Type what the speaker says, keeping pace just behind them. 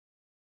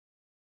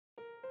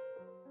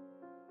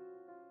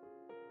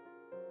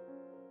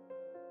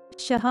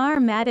Shahar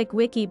Matok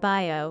Wiki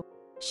Bio.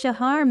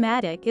 Shahar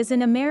Matok is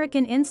an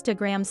American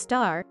Instagram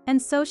star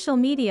and social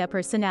media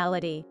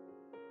personality.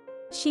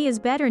 She is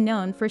better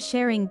known for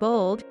sharing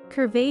bold,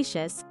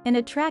 curvaceous, and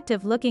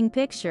attractive-looking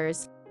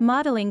pictures,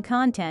 modeling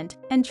content,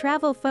 and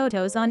travel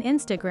photos on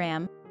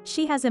Instagram.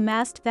 She has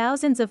amassed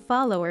thousands of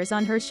followers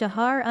on her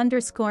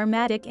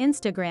Shahar_Matok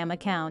Instagram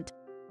account.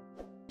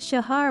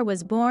 Shahar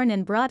was born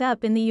and brought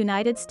up in the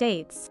United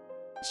States.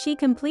 She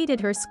completed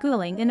her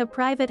schooling in a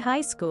private high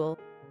school.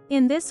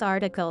 In this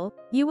article,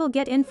 you will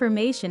get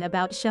information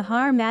about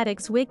Shahar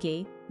Matok's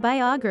wiki,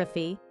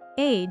 biography,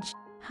 age,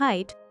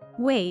 height,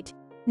 weight,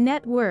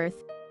 net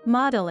worth,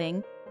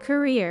 modeling,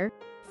 career,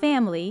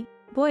 family,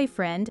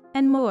 boyfriend,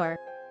 and more.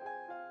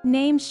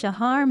 Name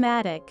Shahar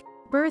Matok.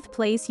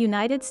 Birthplace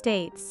United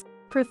States.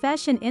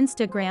 Profession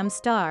Instagram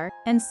star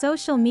and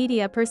social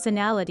media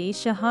personality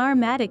Shahar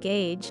Matok.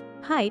 Age,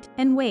 height,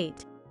 and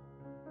weight.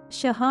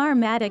 Shahar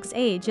Matok's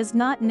age is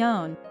not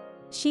known.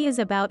 She is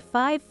about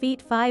 5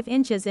 feet 5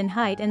 inches in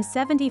height and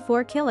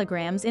 74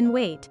 kilograms in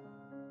weight.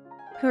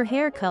 Her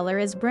hair color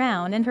is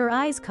brown and her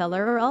eyes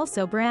color are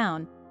also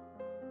brown.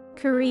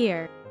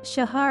 Career.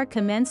 Shahar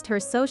commenced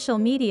her social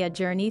media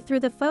journey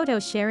through the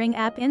photo-sharing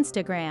app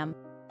Instagram.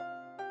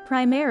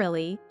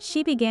 Primarily,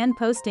 she began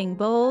posting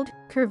bold,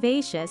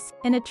 curvaceous,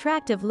 and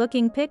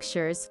attractive-looking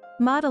pictures,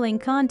 modeling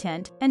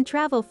content, and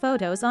travel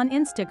photos on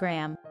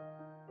Instagram.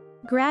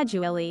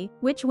 Gradually,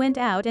 which went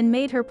out and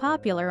made her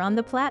popular on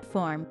the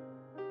platform.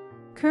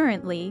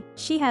 Currently,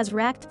 she has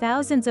racked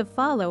thousands of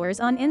followers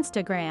on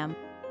Instagram.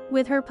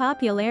 With her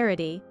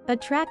popularity,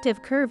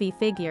 attractive curvy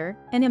figure,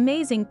 and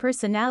amazing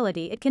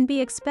personality, it can be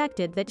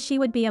expected that she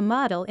would be a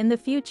model in the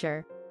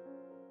future.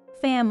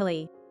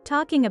 Family.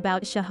 Talking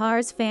about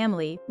Shahar's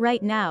family,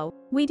 right now,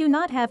 we do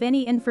not have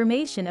any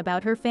information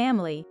about her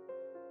family.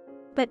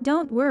 But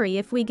don't worry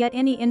if we get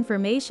any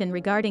information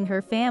regarding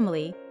her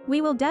family,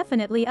 we will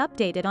definitely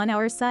update it on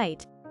our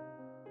site.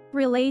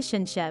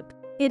 Relationship.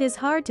 It is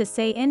hard to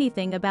say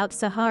anything about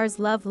Shahar's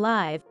love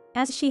life,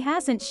 as she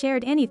hasn't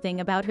shared anything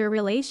about her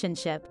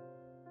relationship.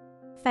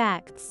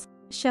 Facts.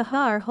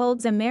 Shahar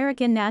holds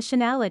American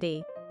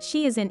nationality.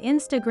 She is an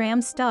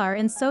Instagram star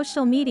and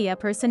social media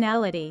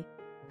personality.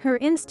 Her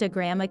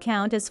Instagram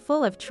account is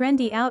full of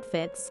trendy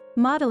outfits,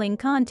 modeling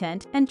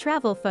content, and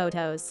travel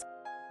photos.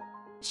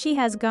 She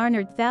has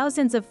garnered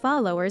thousands of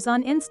followers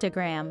on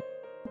Instagram.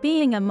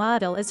 Being a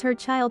model is her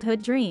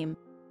childhood dream.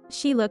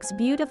 She looks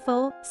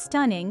beautiful,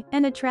 stunning,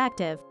 and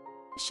attractive.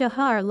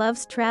 Shahar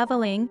loves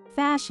traveling,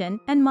 fashion,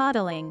 and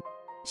modeling.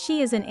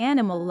 She is an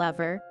animal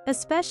lover,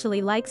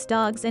 especially likes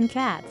dogs and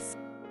cats.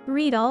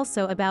 Read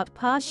also about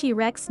Pashi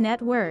Rek's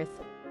net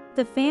worth.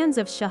 The fans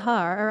of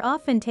Shahar are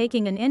often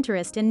taking an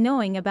interest in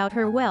knowing about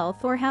her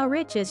wealth or how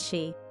rich is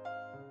she.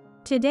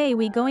 Today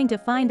we going to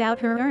find out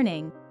her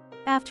earning.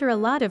 After a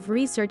lot of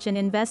research and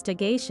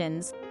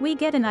investigations, we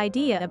get an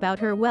idea about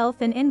her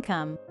wealth and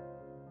income.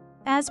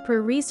 As per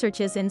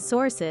researches and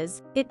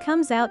sources, it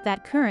comes out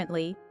that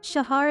currently,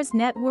 Shahar's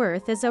net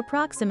worth is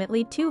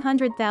approximately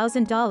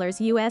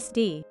 $200,000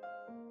 USD.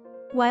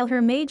 While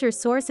her major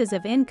sources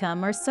of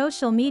income are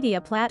social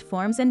media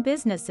platforms and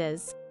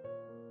businesses.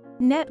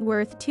 Net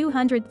worth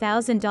 $200,000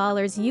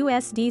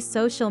 USD.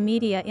 Social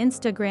media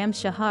Instagram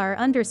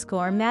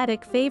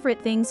Shahar_Matok.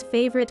 Favorite things: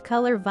 favorite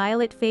color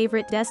violet,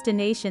 favorite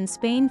destination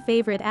Spain,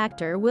 favorite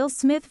actor Will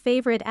Smith,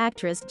 favorite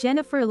actress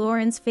Jennifer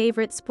Lawrence,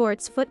 favorite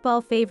sports football,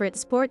 favorite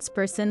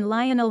sportsperson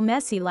Lionel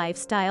Messi.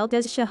 Lifestyle.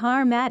 Does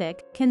Shahar Matok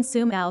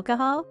consume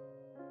alcohol?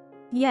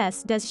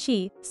 Yes. Does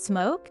she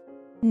smoke?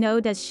 No.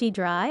 Does she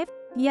drive?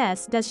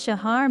 Yes. Does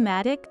Shahar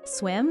Matok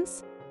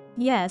swims?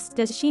 Yes.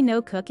 Does she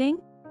know cooking?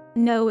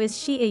 No. Is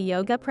she a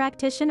yoga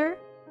practitioner?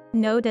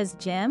 No. Does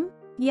gym?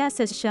 Yes.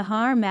 Is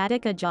Shahar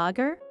Matok a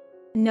jogger?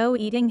 No.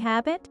 Eating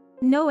habit?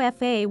 No.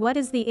 Fa. What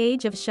is the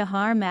age of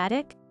Shahar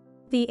Matok?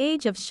 The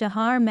age of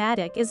Shahar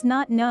Matok is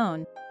not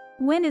known.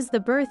 When is the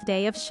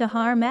birthday of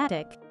Shahar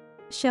Matok?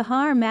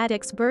 Shahar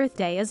Matok's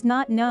birthday is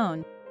not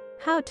known.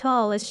 How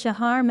tall is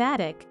Shahar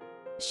Matok?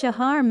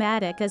 Shahar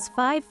Matok is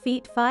 5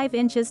 feet 5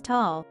 inches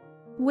tall.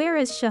 Where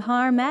is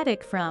Shahar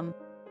Matok from?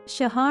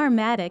 Shahar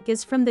Matok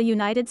is from the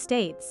United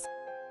States.